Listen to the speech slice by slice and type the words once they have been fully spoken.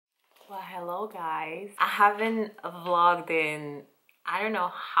Well, hello guys. I haven't vlogged in I don't know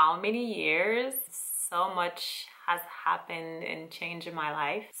how many years. So much has happened and changed in my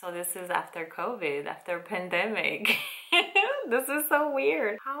life. So this is after COVID, after pandemic. This is so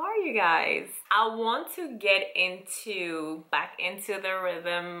weird. How are you guys? I want to get back into the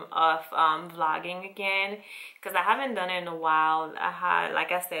rhythm of vlogging again because I haven't done it in a while.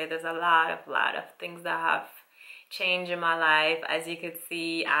 Like I said, there's a lot of things that have changed in my life. As you can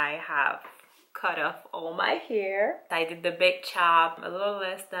see, I have cut off all my hair. I did the big chop a little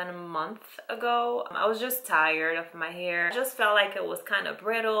less than a month ago. I was just tired of my hair. I just felt like it was kind of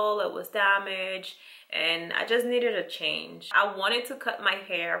brittle, it was damaged, and I just needed a change. I wanted to cut my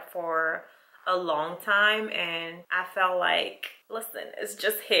hair for a long time, and I felt like, listen, it's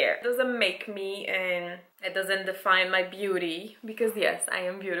just hair. It doesn't make me, and it doesn't define my beauty, because yes, I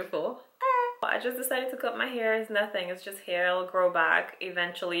am beautiful. I just decided to cut my hair. It's nothing, it's just hair. It'll grow back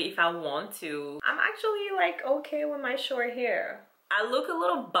eventually if I want to. I'm actually like okay with my short hair. I look a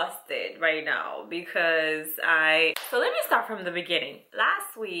little busted right now because so let me start from the beginning.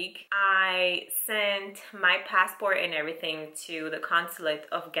 Last week I sent my passport and everything to the consulate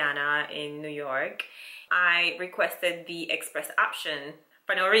of Ghana in New York. I requested the express option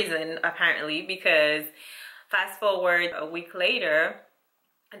for no reason apparently, because fast forward a week later,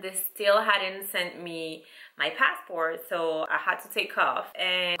 they still hadn't sent me my passport, so I had to take off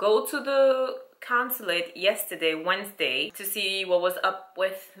and go to the consulate yesterday, Wednesday, to see what was up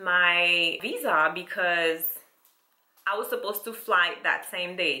with my visa because I was supposed to fly that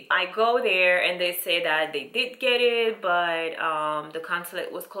same day. I go there and they say that they did get it, but the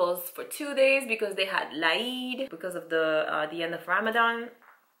consulate was closed for 2 days because they had Eid because of the end of Ramadan.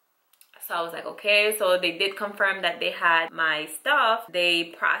 So I was like, okay. So they did confirm that they had my stuff. They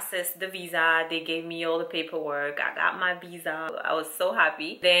processed the visa. They gave me all the paperwork. I got my visa. I was so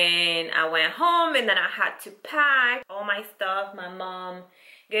happy. Then I went home and then I had to pack all my stuff. My mom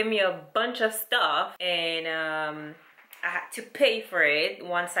gave me a bunch of stuff and I had to pay for it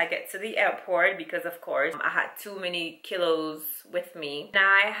once I get to the airport because of course I had too many kilos with me. And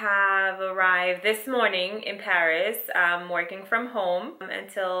I have arrived this morning in Paris. I'm working from home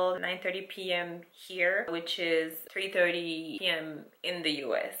until 9:30 p.m. here, which is 3:30 p.m. in the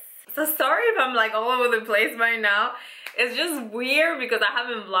US. So sorry if I'm like all over the place right now. It's just weird because I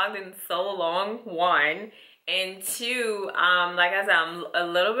haven't vlogged in so long, one. And two, like I said, I'm a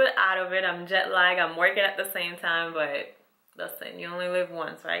little bit out of it. I'm jet lagged. I'm working at the same time, but listen, you only live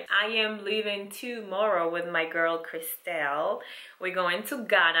once, right? I am leaving tomorrow with my girl Christelle. We're going to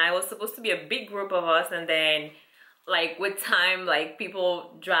Ghana. It was supposed to be a big group of us, and then like with time, like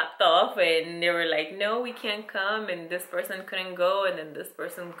people dropped off and they were like, no, we can't come, and this person couldn't go, and then this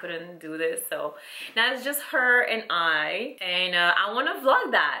person couldn't do this. So now it's just her and I want to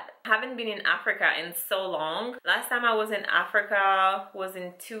vlog that. I haven't been in Africa in so long. Last time I was in Africa was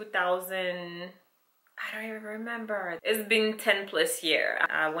in 2000. I don't even remember. It's been 10 plus years.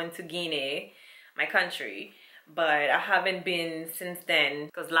 I went to Guinea, my country, but I haven't been since then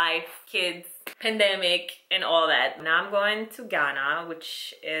because life, kids, pandemic, and all that. Now I'm going to Ghana,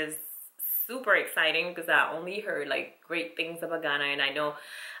 which is super exciting because I only heard like great things about Ghana, and I know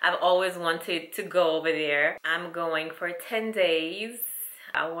I've always wanted to go over there. I'm going for 10 days.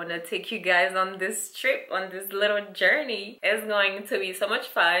 I want to take you guys on this trip, on this little journey. It's going to be so much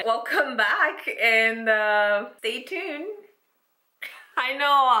fun. Welcome back and stay tuned. I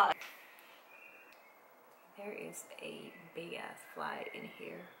know. There is a big ass flight in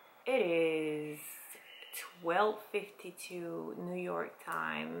here. It is 12:52 New York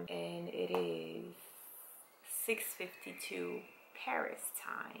time and it is 6:52 Paris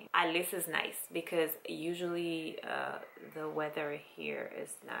time. At least it's nice because usually the weather here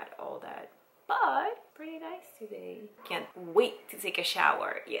is not all that, but pretty nice today. Can't wait to take a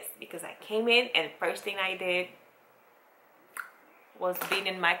shower. Yes, because I came in and first thing I did was being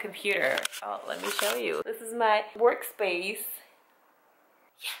in my computer. Oh, let me show you. This is my workspace.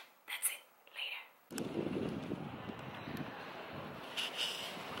 Yeah, that's it.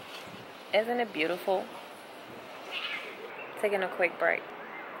 Later. Isn't it beautiful? Taking a quick break.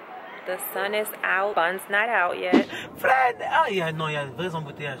 The sun is out. Sun's not out yet.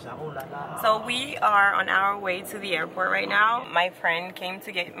 So we are on our way to the airport right now. My friend came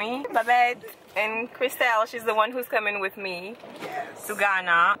to get me. Babette and Christelle, she's the one who's coming with me to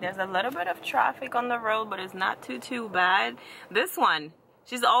Ghana. There's a little bit of traffic on the road, but it's not too bad. This one,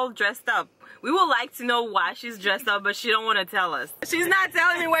 she's all dressed up. We would like to know why she's dressed up, but she don't want to tell us. She's not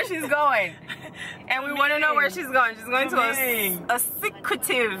telling me where she's going. And we want to know where she's going. She's going to a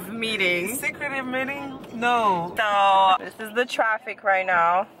secretive meeting. Secretive meeting? No. So, this is the traffic right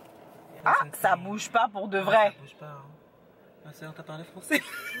now. Ah, ça bouge pas pour de vrai. Ça bouge pas. Hein. Ma soeur, t'as parlé français.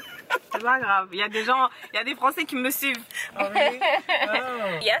 C'est pas grave. Il y a des gens, il y a des Français qui me suivent. Oh, really?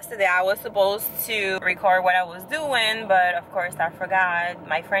 Oh. Yesterday I was supposed to record what I was doing, but of course I forgot.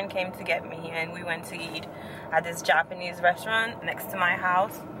 My friend came to get me and we went to eat at this Japanese restaurant next to my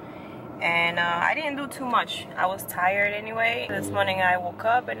house. And I didn't do too much. I was tired anyway. This morning I woke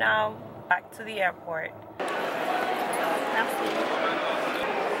up and now back to the airport. Merci.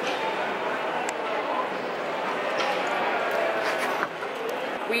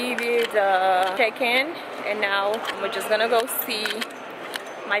 We did check-in and now we're just gonna go see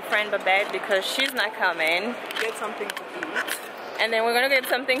my friend Babette because she's not coming. Get something to eat. And then we're gonna get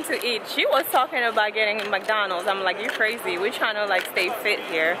something to eat. She was talking about getting McDonald's. I'm like, you're crazy. We're trying to like stay fit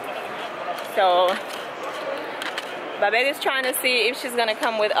here. So Babette is trying to see if she's gonna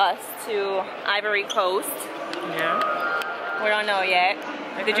come with us to Ivory Coast. Yeah. We don't know yet.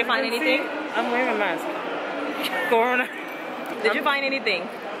 Did you find anything? I'm wearing a mask. Corona. Did you find anything?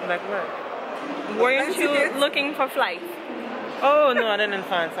 Like what? Weren't you looking for flights? Oh no, I didn't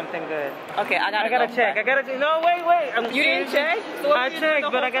find something good. Okay, I gotta check. I gotta check. No, wait. You didn't check? So I checked,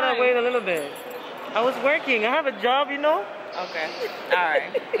 but I gotta wait a little bit. I was working. I have a job, you know. Okay. All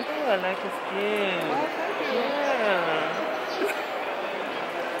right. Oh, I like the skin.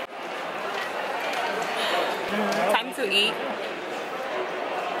 Yeah. Time to eat.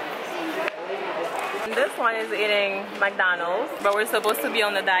 This one is eating McDonald's, but we're supposed to be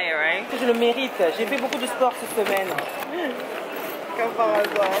on the diet, right? Je le mérite. J'ai fait beaucoup de sport cette semaine. Comme par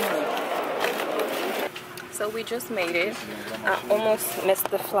hasard. So we just made it. I almost missed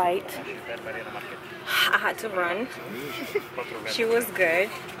the flight. I had to run. She was good.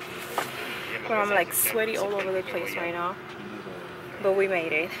 But I'm like sweaty all over the place right now. But we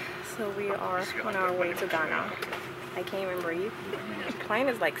made it. So we are on our way to Ghana. I can't even breathe. The plane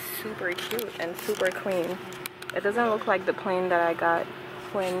is like super cute and super clean. It doesn't look like the plane that I got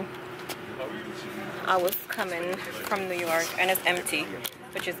when I was coming from New York, and it's empty,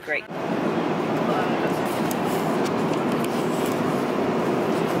 which is great.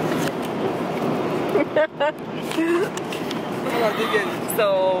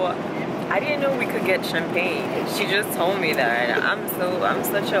 So I didn't know we could get champagne. She just told me that. I'm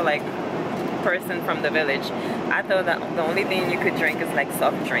such a like person from the village. I thought that the only thing you could drink is like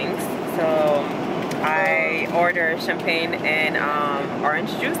soft drinks. So I ordered champagne and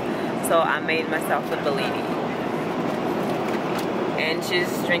orange juice. So I made myself a Bellini. And she's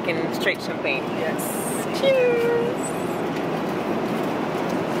drinking straight champagne. Yes. Cheers.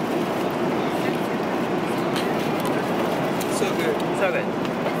 So good. So good.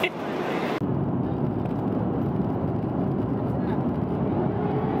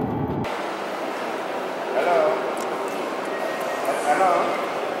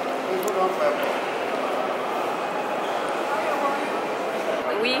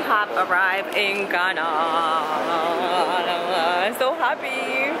 We have arrived in Ghana. I'm so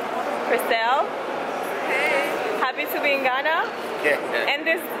happy. Christelle? Hey. Happy to be in Ghana? Yeah. And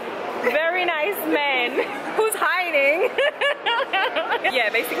this very nice man who's hiding. Yeah,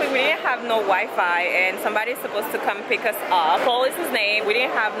 basically we didn't have no Wi-Fi and somebody's supposed to come pick us up. Paul is his name. We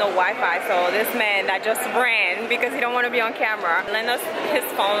didn't have no Wi-Fi, so this man that just ran because he don't want to be on camera lent us his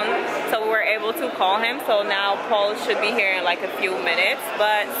phone so we were able to call him. So now Paul should be here in like a few minutes,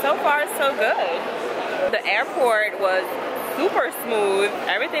 but so far so good. The airport was super smooth.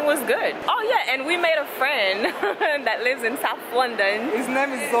 Everything was good. Oh yeah, and we made a friend that lives in South London. His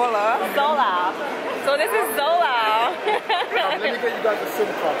name is Zola. Zola. So this is Zola. Let me get you guys a SIM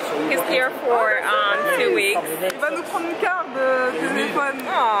card. So He's here for 2 weeks. Il va nous prendre une carte de téléphone.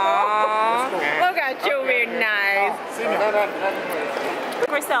 Aww. Look at you, we're nice.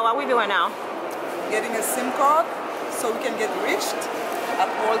 Christelle, what are we doing now? Getting a SIM card so we can get reached at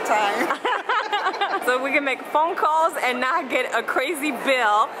all times. So we can make phone calls and not get a crazy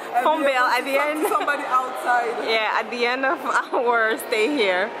bill, phone bill at the end. Somebody outside. Yeah, at the end of our stay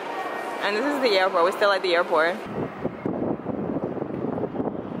here. And this is the airport. We're still at the airport.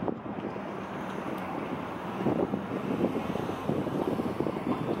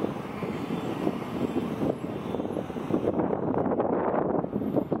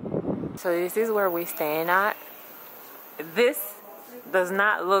 So this is where we're staying at. This does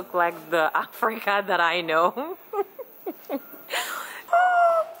not look like the Africa that I know.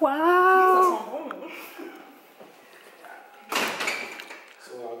 Oh, wow.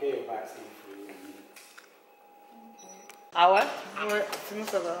 So I'll get your vaccine for you. Ah ouais? Ouais, sinon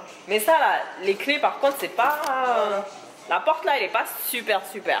ça va. Mais ça là, les clés par contre c'est pas... La porte là elle est pas super.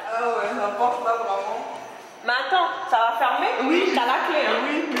 Ah ouais, la porte là vraiment. Mais attends, ça va fermer? Oui. T'as la clé hein?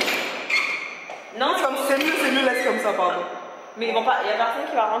 Oui. comme ça, pardon. Mais ils vont pas, il y a personne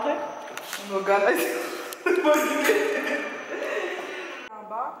qui va rentrer? On regarde. En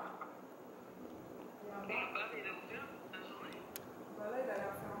bas. Là, il a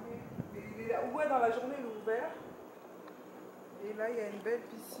l'air fermé. Mais il est ouais, dans la journée, il est ouvert. Et là, il y a une belle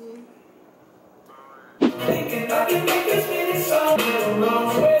piscine.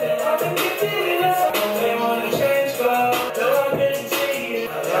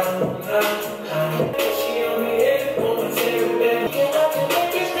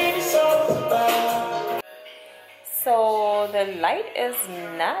 So the light is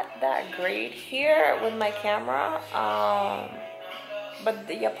not that great here with my camera, but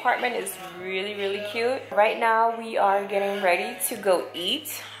the apartment is really cute. Right now we are getting ready to go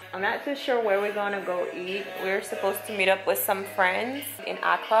eat. I'm not too sure where we're gonna go eat. We're supposed to meet up with some friends in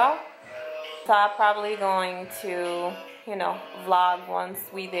Accra, so I'm probably going to, you know, vlog once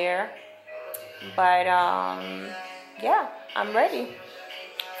we there. But yeah, I'm ready.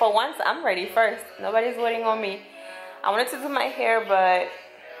 For once, I'm ready first. Nobody's waiting on me. I wanted to do my hair, but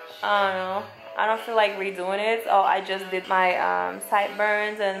I don't know. I don't feel like redoing it. Oh, I just did my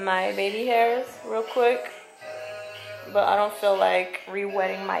sideburns and my baby hairs real quick. But I don't feel like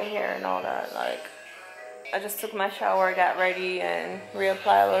re-wetting my hair and all that. Like, I just took my shower, got ready, and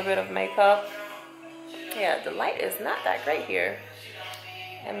reapplied a little bit of makeup. Yeah, the light is not that great here.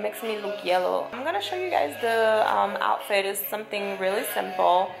 It makes me look yellow. I'm gonna show you guys the outfit. Is something really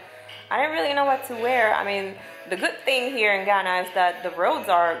simple. I didn't really know what to wear. I mean, the good thing here in Ghana is that the roads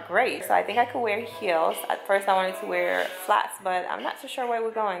are great. So I think I could wear heels. At first I wanted to wear flats, but I'm not too sure where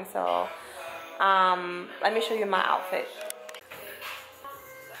we're going. So let me show you my outfit.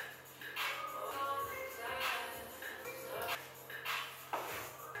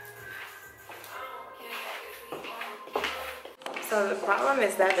 So the problem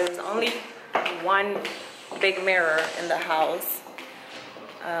is that there's only one big mirror in the house.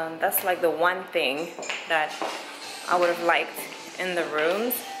 That's like the one thing that I would have liked in the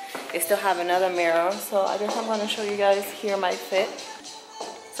rooms. They still have another mirror, so I guess I'm gonna show you guys here my fit.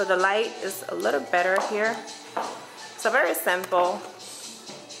 So the light is a little better here. So very simple.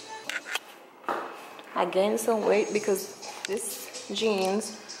 I gained some weight because this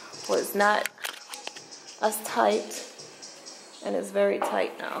jeans was not as tight, and it's very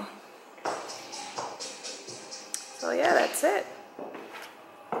tight now. So yeah, that's it.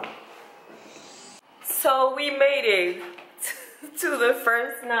 So we made it to the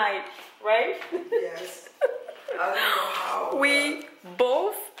first night, right? Yes. I don't know how. We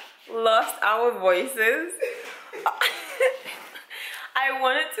both lost our voices. I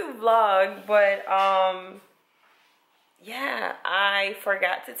wanted to vlog, but yeah, I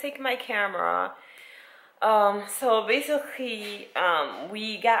forgot to take my camera. So basically,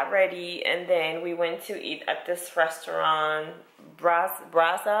 we got ready and then we went to eat at this restaurant,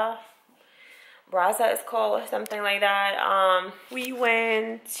 Braza is called, or something like that. We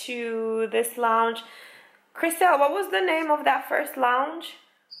went to this lounge. Christelle, what was the name of that first lounge?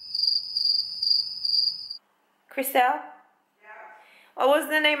 Christelle? Yeah. What was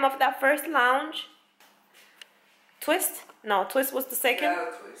the name of that first lounge? Twist? No, Twist was the second.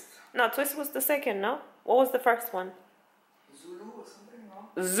 Yeah, Twist. No, Twist was the second, no? What was the first one? Zulu or something,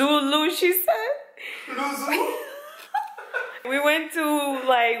 no? Zulu, she said. Luzu? We went to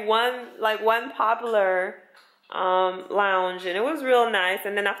like one popular lounge, and it was real nice.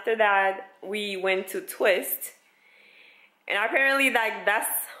 And then after that, we went to Twist, and apparently like that's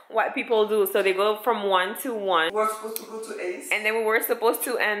what people do. So they go from one to one. We were supposed to go to Ace. And then we were supposed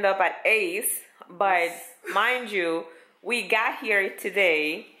to end up at Ace, but mind you, we got here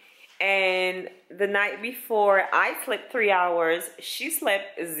today, and the night before I slept 3 hours, she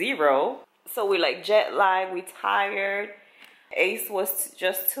slept 0. So we like jet lag, we tired. Ace was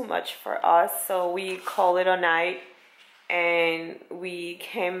just too much for us, so we called it a night and we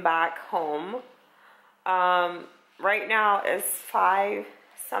came back home. Right now it's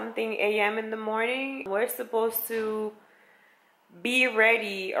 5-something a.m. in the morning. We're supposed to be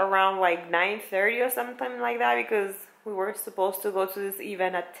ready around like 9:30 or something like that, because we were supposed to go to this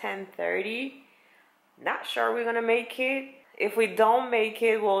event at 10:30. Not sure we're gonna make it. If we don't make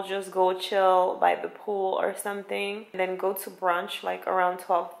it, we'll just go chill by the pool or something, and then go to brunch like around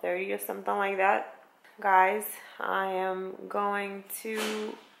 12:30 or something like that. Guys, I am going to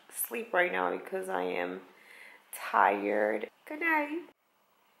sleep right now because I am tired. Good night.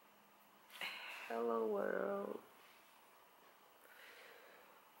 Hello world.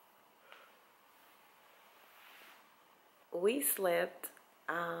 We slept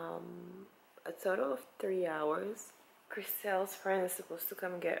a total of 3 hours. Christelle's friend is supposed to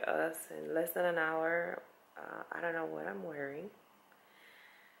come get us in less than an hour. I don't know what I'm wearing.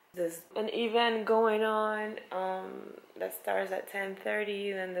 There's an event going on that starts at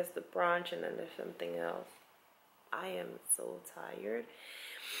 10:30, then there's the brunch, and then there's something else. I am so tired,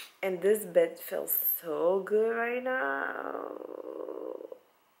 and this bed feels so good right now.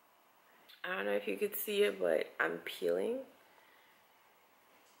 I don't know if you could see it, but I'm peeling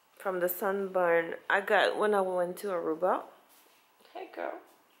from the sunburn I got when I went to Aruba. Hey girl.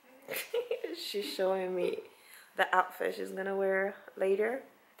 She's showing me the outfit she's gonna wear later.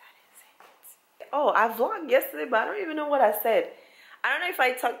 That is it. Oh, I vlogged yesterday, but I don't even know what I said. I don't know if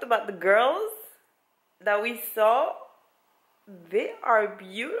I talked about the girls that we saw. They are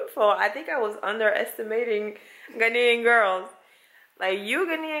beautiful. I think I was underestimating Ghanaian girls. Like, you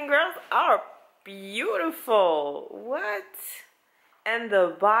Ghanaian girls are beautiful. What? And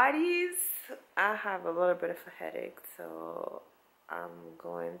the bodies, I have a little bit of a headache, so I'm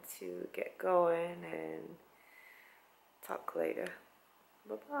going to get going and talk later.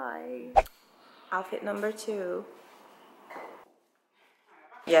 Bye-bye. Outfit number 2.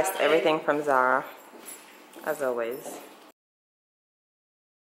 Yes, everything from Zara, as always.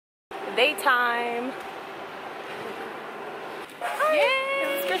 Daytime.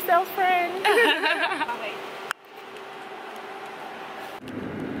 Yay! It's Christelle's friend.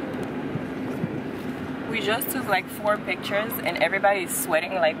 We just took like 4 pictures and everybody's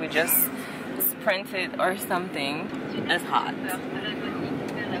sweating like we just sprinted or something. It's hot.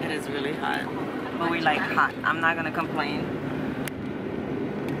 It is really hot. But we like hot. I'm not gonna complain.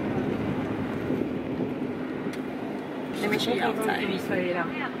 Let me show you outside.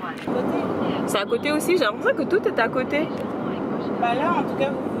 C'est à côté aussi, j'ai l'impression que tout est à côté. Bah là, en tout cas,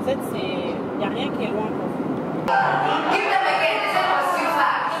 vous êtes, il n'y a rien qui est loin pour vous.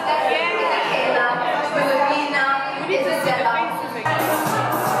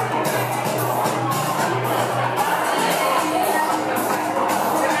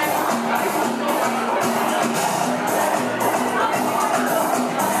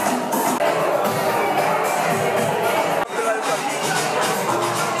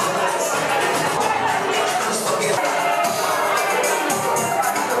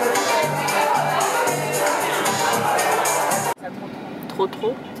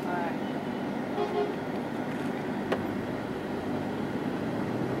 Trop.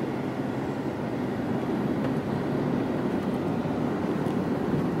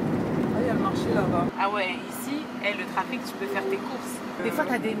 Il y a le marché là-bas. Ah ouais, ici, le trafic, tu peux faire tes courses. Des fois,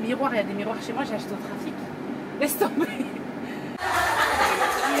 tu as des miroirs, il y a des miroirs chez moi, j'ai acheté au trafic. Laisse tomber.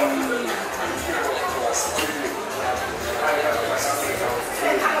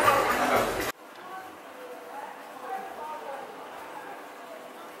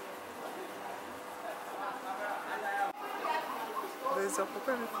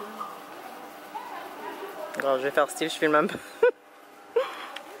 Pourquoi je filme? Alors, je vais faire style, je filme un peu.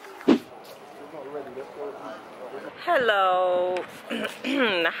 Hello.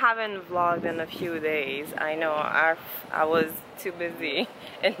 I haven't vlogged in a few days. I know I was too busy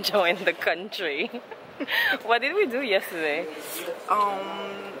enjoying the country. What did we do yesterday?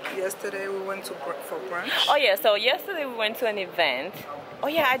 Yesterday we went for brunch. Oh yeah, so yesterday we went to an event. Oh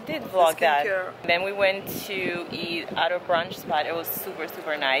yeah, I did vlog that. Then we went to eat at a brunch spot. It was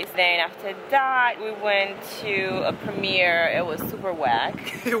super nice. Then after that we went to a premiere. It was super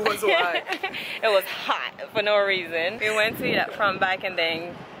whack. It was whack. It was hot for no reason. We went to eat at Front Back and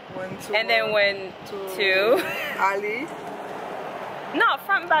then went to Ali. No,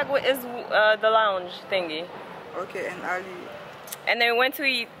 Front Back is the lounge thingy. Okay, and Ali. And then we went to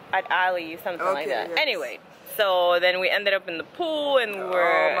eat at Ali, something like that. Yes. Anyway, so then we ended up in the pool and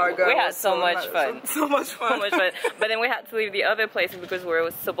we had so much fun. So much fun. But then we had to leave the other places because we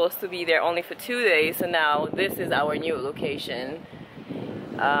were supposed to be there only for 2 days. So now this is our new location.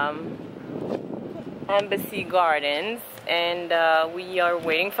 Embassy Gardens, and we are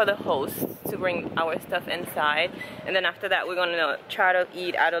waiting for the host to bring our stuff inside, and then after that we're gonna try to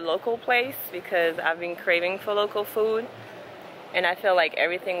eat at a local place because I've been craving for local food, and I feel like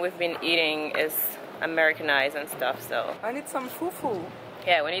everything we've been eating is Americanized and stuff. So I need some fufu.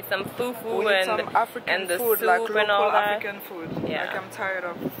 Yeah, we need some fufu We need some African the food, soup like local and all that. African food. Yeah. Like I'm tired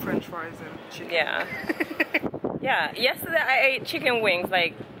of French fries and chicken. Yeah. Yeah. Yesterday I ate chicken wings.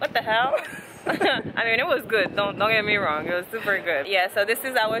 Like, what the hell? I mean, it was good. Don't get me wrong. It was super good. Yeah. So this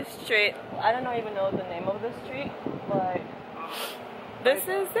is our street. I don't even know the name of the street, but this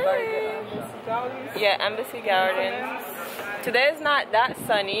is it. Yeah, Embassy Gardens. Today is not that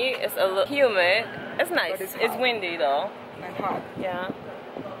sunny. It's a little humid. It's nice. It's windy though. And hot. Yeah.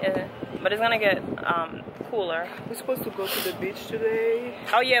 but it's gonna get cooler. We're supposed to go to the beach today.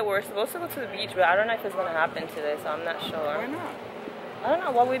 Oh yeah, we're supposed to go to the beach, but I don't know if it's gonna happen today, so I'm not sure. Why not? I don't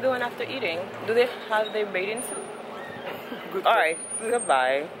know what we're doing after eating. Do they have their bathing suit? All right,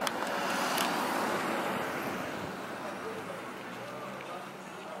 goodbye.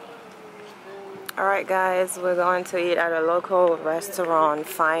 All right, guys, we're going to eat at a local restaurant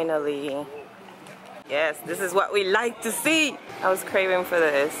finally. Yes, this is what we like to see. I was craving for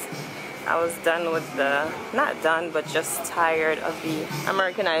this. I was done with the, not done, but just tired of the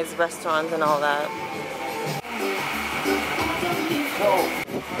Americanized restaurants and all that.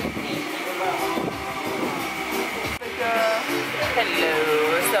 Hello,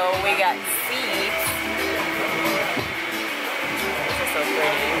 so we got seats. This is so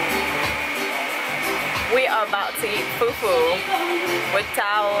pretty. We are about to eat fufu with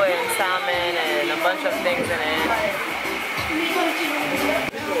tao and salmon and a bunch of things in it.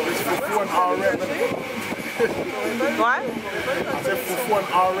 It's fufu and RM. What? I said fufu and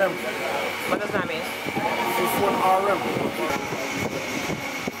RM. What does that mean? Fufu and RM.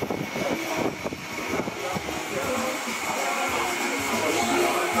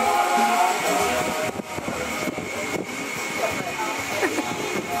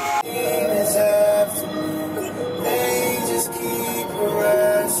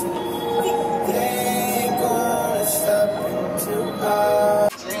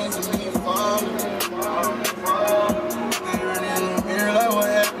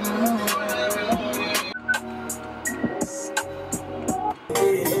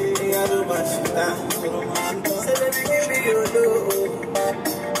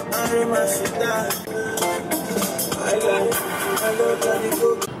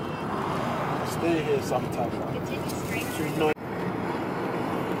 Stay here sometime.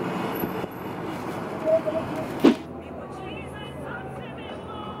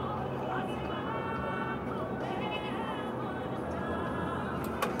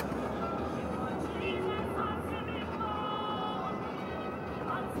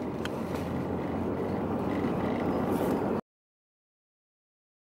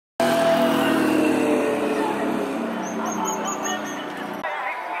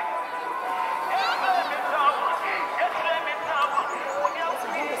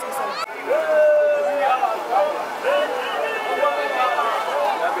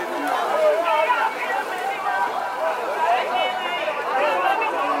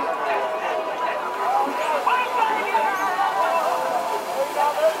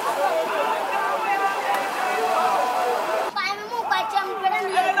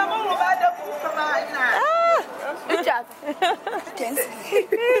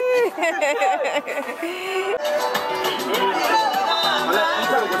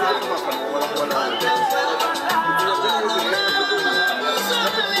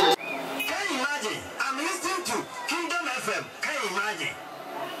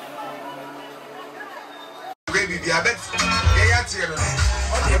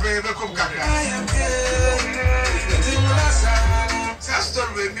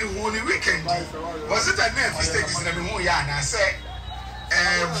 Was it a name mistake? Is in the and I say,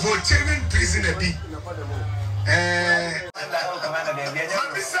 Voltairean prisoner be.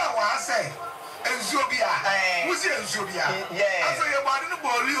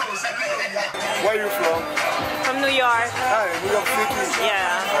 Where are you from? From New York. Hi, New York City.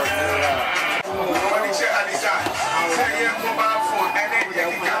 Yeah.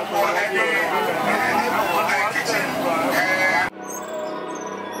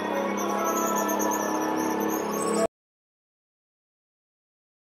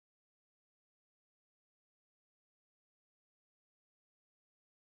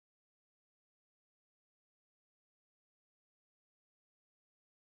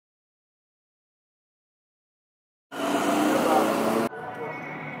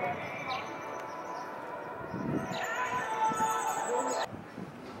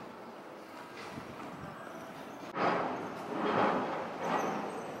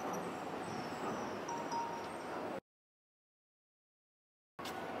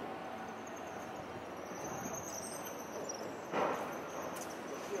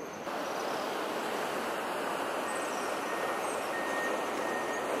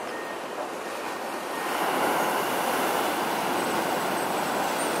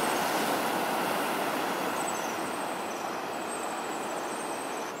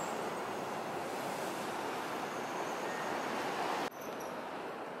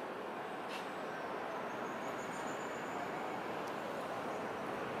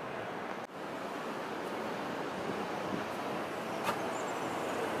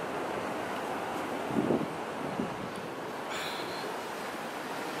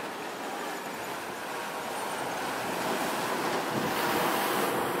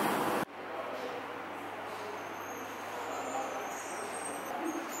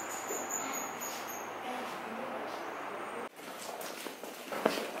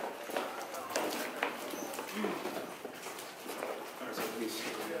 please.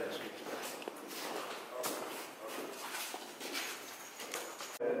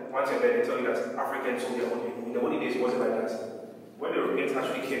 Once and then they tell you that Africans sold their money. In the olden days, it wasn't like that. When the Europeans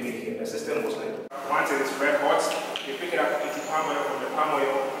actually came in here, the system was like, once it's red hot, you pick it up into palm oil from the palm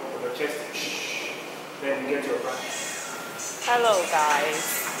oil on your chest, then you get your pan. Hello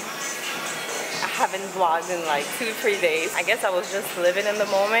guys. I haven't vlogged in like 2-3 days. I guess I was just living in the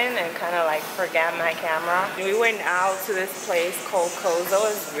moment and kind of like forgot my camera. We went out to this place called Kozo.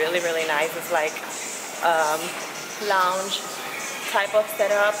 It's really, really nice. It's like lounge type of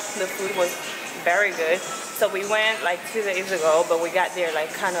setup. The food was very good. So we went like 2 days ago, but we got there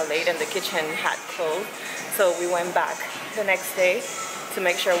like kind of late and the kitchen had closed. So we went back the next day to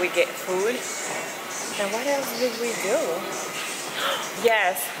make sure we get food. And what else did we do?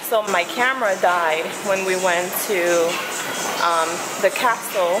 Yes, so my camera died when we went to the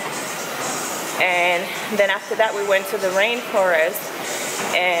castle, and then after that we went to the rainforest,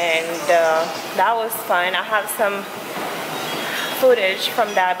 and that was fun. I have some footage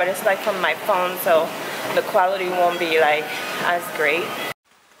from that, but it's like from my phone, so the quality won't be like as great.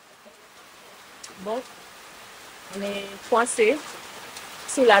 Bon, on est coincés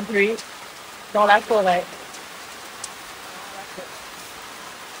sous la pluie dans la forêt.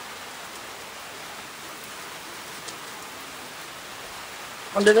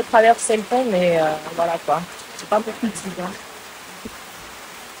 On devait traverser le pont, mais voilà quoi. C'est pas beaucoup de temps.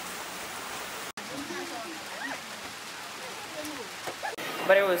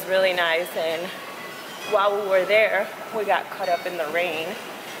 But it was really nice, and while we were there, we got caught up in the rain,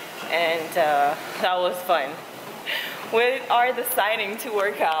 and that was fun. We are deciding to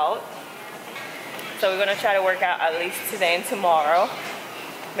work out, so we're gonna try to work out at least today and tomorrow,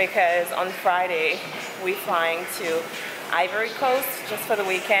 because on Friday we're flying to Ivory Coast just for the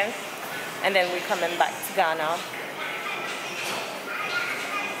weekend, and then we're coming back to Ghana.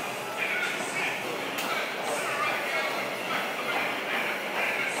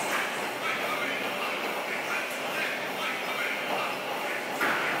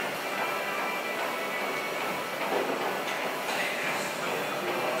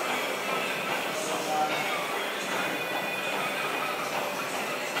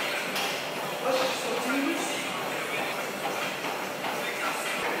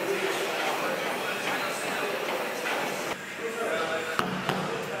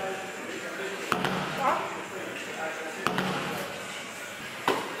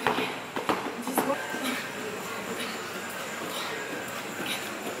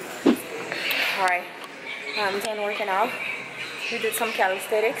 Alright, I'm done working out. We did some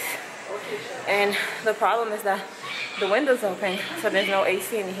calisthenics, and the problem is that the window's open, so there's no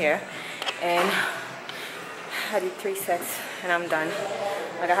AC in here, and I did 3 sets and I'm done.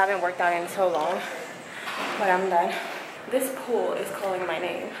 Like, I haven't worked out in so long, but I'm done. This pool is calling my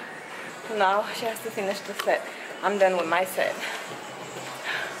name. Now she has to finish the set. I'm done with my set.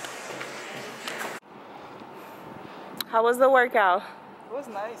 How was the workout? It was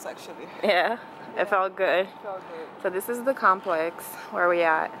nice, actually. Yeah, it felt good. It felt good. So this is the complex where we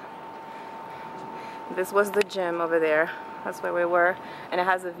at. This was the gym over there. That's where we were. And it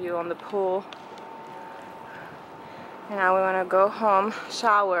has a view on the pool. And now we want to go home,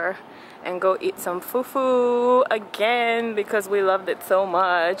 shower, and go eat some fufu again because we loved it so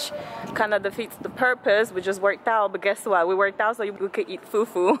much. Kind of defeats the purpose. We just worked out, but guess what? We worked out so we could eat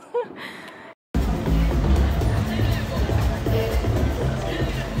fufu.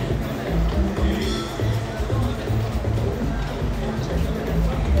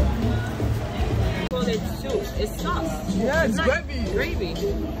 It's sauce. Yeah, it's gravy. Gravy.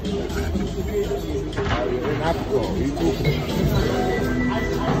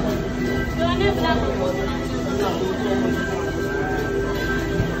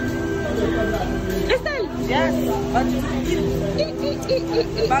 Yes.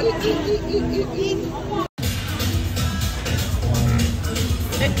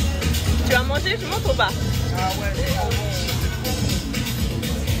 Tu vas manger, je monte ou pas? Ah ouais.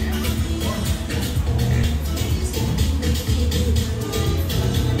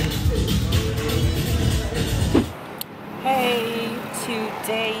 Hey,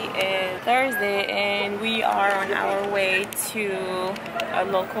 today is Thursday and we are on our way to a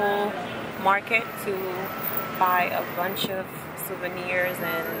local market to buy a bunch of souvenirs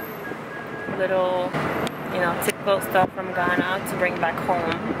and little, typical stuff from Ghana to bring back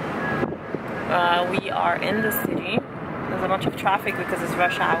home. We are in the city. There's a bunch of traffic because it's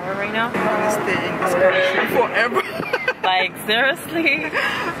rush hour right now. Stay in this country forever. Like, seriously,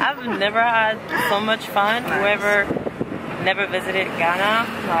 I've never had so much fun. Whoever never visited Ghana,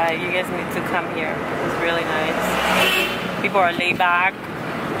 you guys need to come here. It was really nice. People are laid back.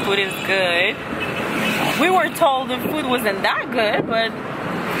 Food is good. We were told the food wasn't that good, but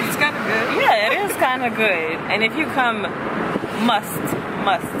It's kind of good. yeah, it is kind of good. And if you come, must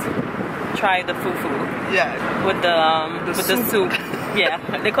try the fufu. Yeah. With the soup. Yeah,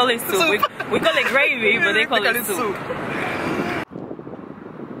 they call it soup. We call it gravy, but they call it soup.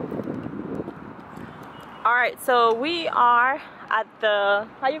 All right, so we are at the,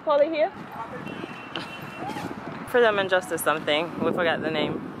 how you call it here? Freedom and Justice something. We forgot the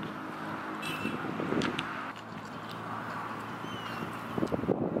name.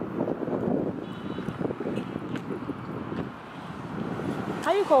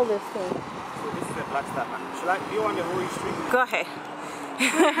 How you call this thing? So this is a black star. Do you want the whole history? Go ahead.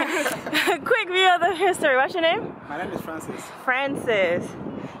 Quick view of the history. What's your name? My name is Francis. Francis.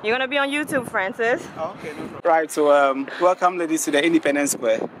 You're gonna be on YouTube, Francis. Oh, okay, no problem. Right, so welcome ladies to the Independence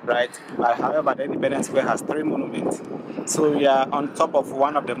Square, right? However, the Independence Square has 3 monuments. So we are on top of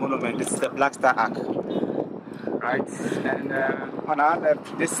one of the monuments. This is the Black Star Arch, right? And on our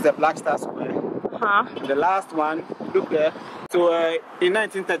left, this is the Black Star Square. The last one, look there. So in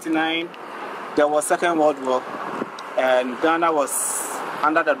 1939, there was Second World War, and Ghana was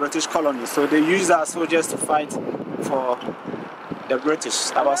under the British colony. So they used our soldiers to fight for the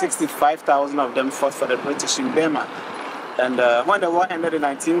British. About 65,000 of them fought for the British in Burma. And when the war ended in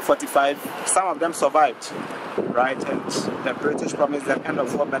 1945, some of them survived, right? And the British promised them end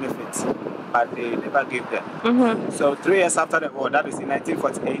of war benefits, but they never gave them. So 3 years after the war, that is in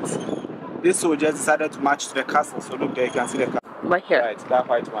 1948, these soldiers decided to march to the castle. So look there, you can see the castle. Right here. Right, that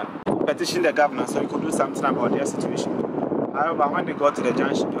white one. Petition the governor so he could do something about their situation. However, when they got to the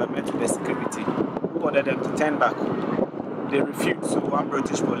junction, they were met with the security who ordered them to turn back. They refused, so one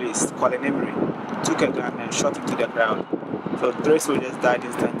British police, Colin Emery, took a gun and shot into the crowd. So 3 soldiers died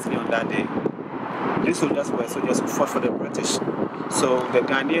instantly on that day. These soldiers were soldiers who fought for the British. So the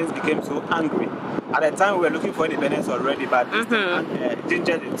Ghanaians became so angry. At the time, we were looking for independence already, but this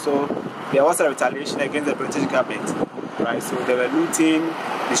gingered it. So there was a retaliation against the British government, right? So they were looting,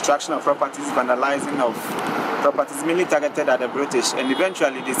 destruction of properties, vandalizing of properties, mainly targeted at the British. And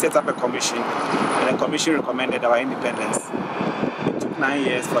eventually, they set up a commission, and the commission recommended our independence. It took 9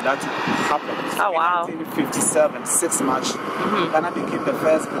 years for that to happen. Oh, wow. In 1957, 6 March, Ghana became the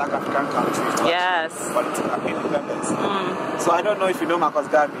first Black African country to achieve political independence. So I don't know if you know Marcus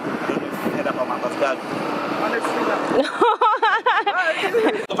Garvey. I don't know if you heard about Marcus Garvey. Honestly,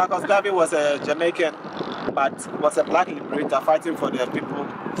 So Marcus Garvey was a Jamaican, but was a black liberator fighting for the people,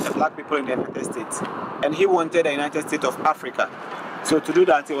 the black people in the United States. And he wanted the United States of Africa. So to do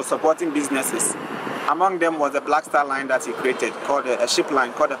that, he was supporting businesses. Among them was a Black Star Line that he created, called a ship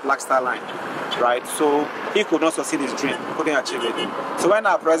line called the Black Star Line, right? So he could not succeed his dream, couldn't achieve it. So when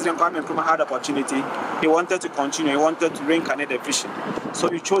our president Kwame Nkrumah had the opportunity, he wanted to continue, he wanted to reincarnate the vision. So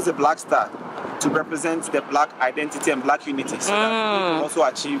he chose the Black Star to represent the black identity and black unity, so that we could also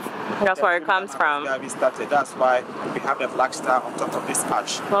achieve. That's where it comes from. We started. That's why we have the Black Star on top of this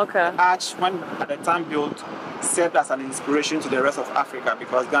arch. Okay. The arch, when at the time built, served as an inspiration to the rest of Africa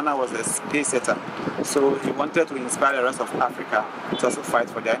because Ghana was a space setter. So he wanted to inspire the rest of Africa to also fight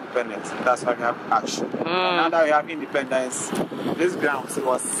for their independence. That's why we have arch. Now that we have independence, this ground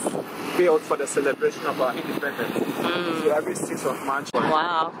was built for the celebration of our independence. So every 6th of March.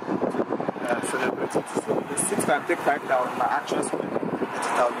 Wow. Celebrate it. So the 6th can take 5,000, but actually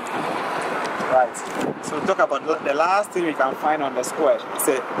 30,000. Right. So talk about the last thing we can find on the square. It's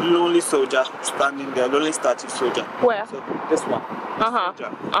a lonely soldier standing there, lonely statue soldier. Where? So this one. Soldier.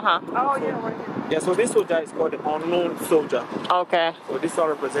 oh yeah, right here. Yeah, so this soldier is called the unknown soldier. Okay. So this one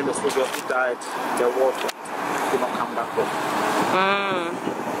represents the soldiers who died in the war front. Did not come back home.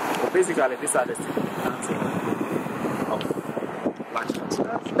 So basically, these are the significance of Black Stars.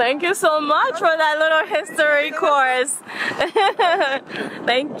 Thank you so much for that little history course.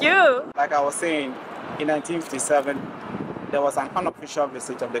 Thank you. Like I was saying, in 1957, there was an unofficial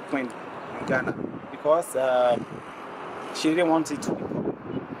visit of the Queen in Ghana because she didn't want it to be public.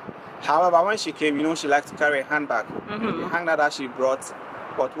 However, when she came, you know, she liked to carry a handbag. The handbag that she brought,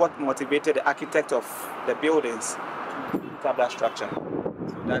 but what motivated the architect of the buildings to have that structure.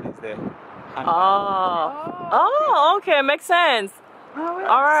 So that is the handbag. Oh, okay, makes sense.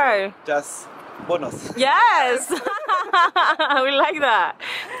 All right. Just bonus. Yes. We like that.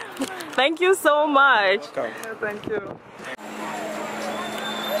 Thank you so much. Welcome. Yeah, thank you.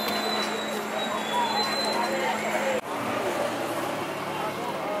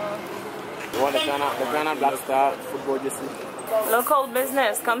 You want the Ghana Black Star football jersey? Local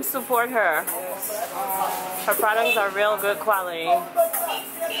business, come support her. Her products are real good quality.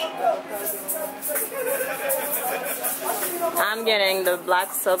 I'm getting the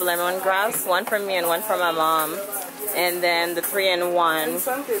black sub lemongrass, one for me and one for my mom. And then the 3-in-1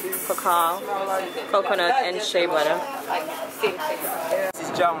 cacao, coconut, and shea butter. This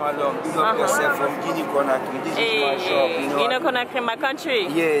is Jam Along. Big up yourself from Guinea Conakry. This is my shop, you know. Guinea Conakry, my country?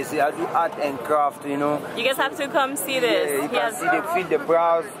 Yes, I do art and craft, you know. You guys have to come see this. Yeah, you can see the feed, the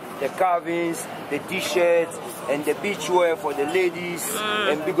bras, the carvings, the t-shirts, and the beachwear for the ladies.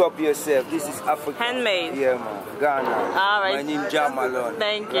 And big up yourself. This is Africa. Handmade. Yeah, man. Ghana. All right. My name is Jam Along.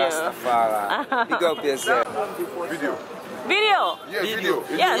 Thank you. Rastafari. Big up yourself. Video. Video? Yeah, video.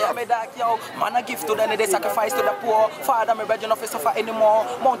 Yes. Yeah, me dark, yo. Man, I give to them, they sacrifice to the poor. Father, me brother, no face suffer anymore.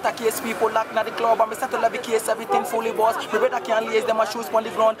 Mount a case, people lock na the club, and me settle every case, everything fully boss. Me brother can't lace them, my shoes on the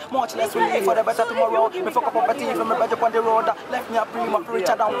ground. Much less relief for the better tomorrow. Me fuck up a team, me brother on the road. Left me a prima,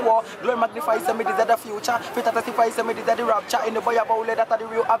 richer than poor. Glory magnifies me, this is the future. Fit testifies me, this is the rapture. In the boy about that are the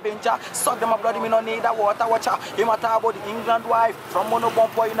real avenger. Suck them a bloody, me no need a water watcher. Him a talk about the England wife. From mono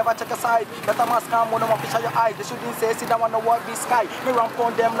bump boy, you never check a side. Better mask and mono man fish your eyes. They shouldn't say, sit down on the walk this sky. Me ramp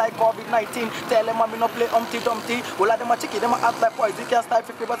on them like COVID-19. Tell them I me no play Humpty Dumpty. All of them a chicky, them a act like boys. You can't style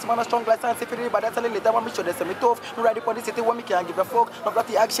 50, but man a strong like scientific. But that's a little later when me show them me tough. Me ready for the city when me can't give a fuck. No got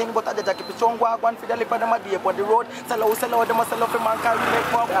the action, but I just keep it strong. One for the lip and them a day upon the road. Sell out, them a sell out for man carry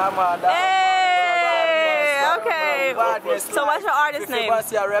make more. Hey, okay. So what's your artist name?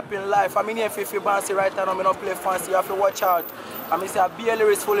 Fifi Bansi a rapping life. I'm in here Fifi Bansi right now. Me no play fancy. You have to watch out. I mean say a BL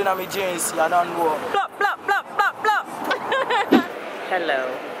is full in my jeans. You don't know. Plop, plop, plop, plop, plop. Hello.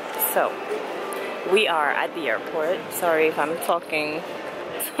 So, we are at the airport. Sorry if I'm talking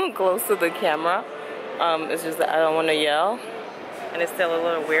too close to the camera. It's just that I don't want to yell. And it's still a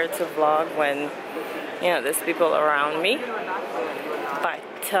little weird to vlog when, you know, there's people around me. But,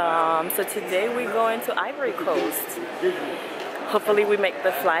 so today we're going to Ivory Coast. Hopefully we make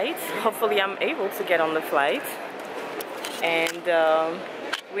the flight. Hopefully I'm able to get on the flight. And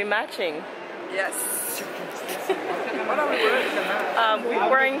we're matching. Yes. What are we wearing? We're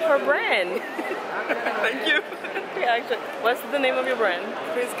wearing her brand. Thank you. Yeah, actually, what's the name of your brand?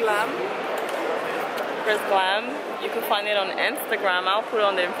 Chris Glam. Chris Glam. You can find it on Instagram. I'll put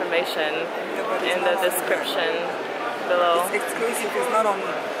on the information in the description below. It's exclusive. It's not on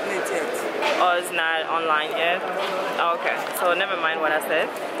net yet. Oh, it's not online yet? Oh, okay. So never mind what I said.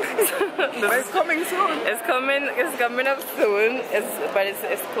 But it's coming soon. It's coming up soon. But it's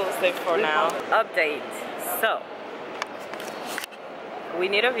exclusive for now. Update. So we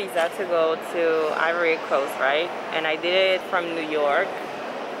need a visa to go to Ivory Coast, right? And I did it from New York,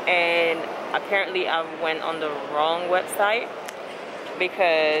 and apparently I went on the wrong website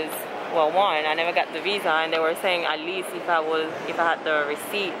because, well, one, I never got the visa, and they were saying at least if I had the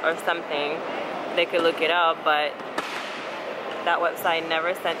receipt or something, they could look it up, but that website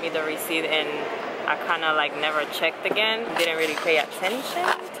never sent me the receipt, and I kind of like never checked again, didn't really pay attention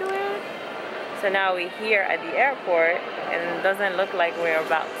to it. So now we're here at the airport, and it doesn't look like we're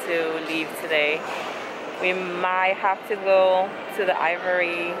about to leave today. We might have to go to the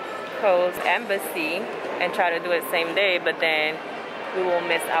Ivory Coast embassy and try to do it same day, but then we will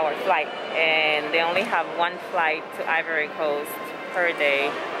miss our flight. And they only have one flight to Ivory Coast per day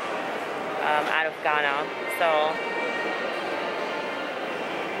out of Ghana. So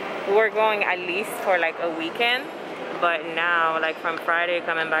we were going at least for like a weekend, but now like from Friday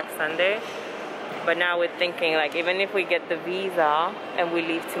coming back Sunday. But now we're thinking like even if we get the visa and we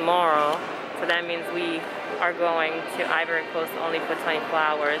leave tomorrow, so that means we are going to Ivory Coast only for 24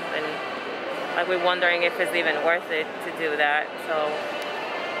 hours, and like we're wondering if it's even worth it to do that. So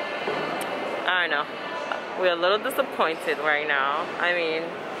I don't know. We're a little disappointed right now. I mean,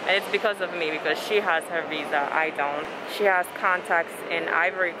 and it's because of me, because she has her visa, I don't. She has contacts in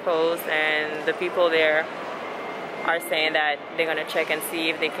Ivory Coast, and the people there are saying that they're gonna check and see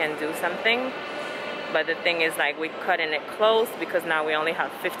if they can do something. But the thing is, like, we're cutting it close because now we only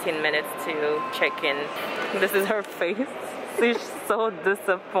have 15 minutes to check in. This is her face. She's so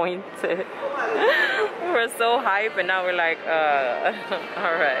disappointed. We were so hyped, and now we're like,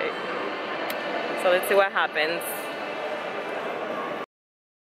 all right. So let's see what happens.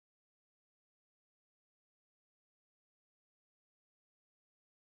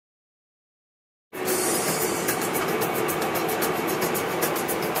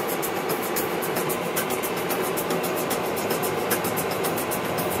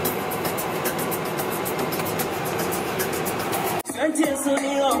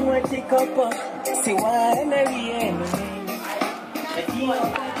 See why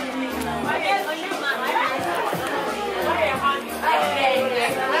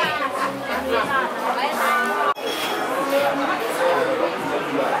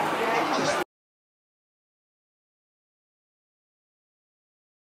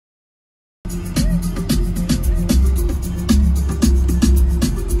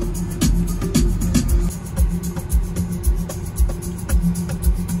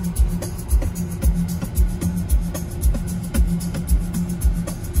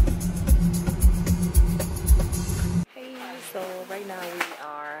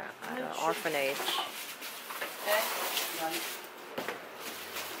orphanage.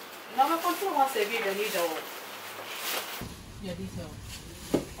 No, ma quanto non si vede lì dopo? Yeah, detail.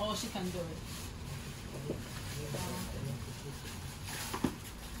 Oh, she can do it.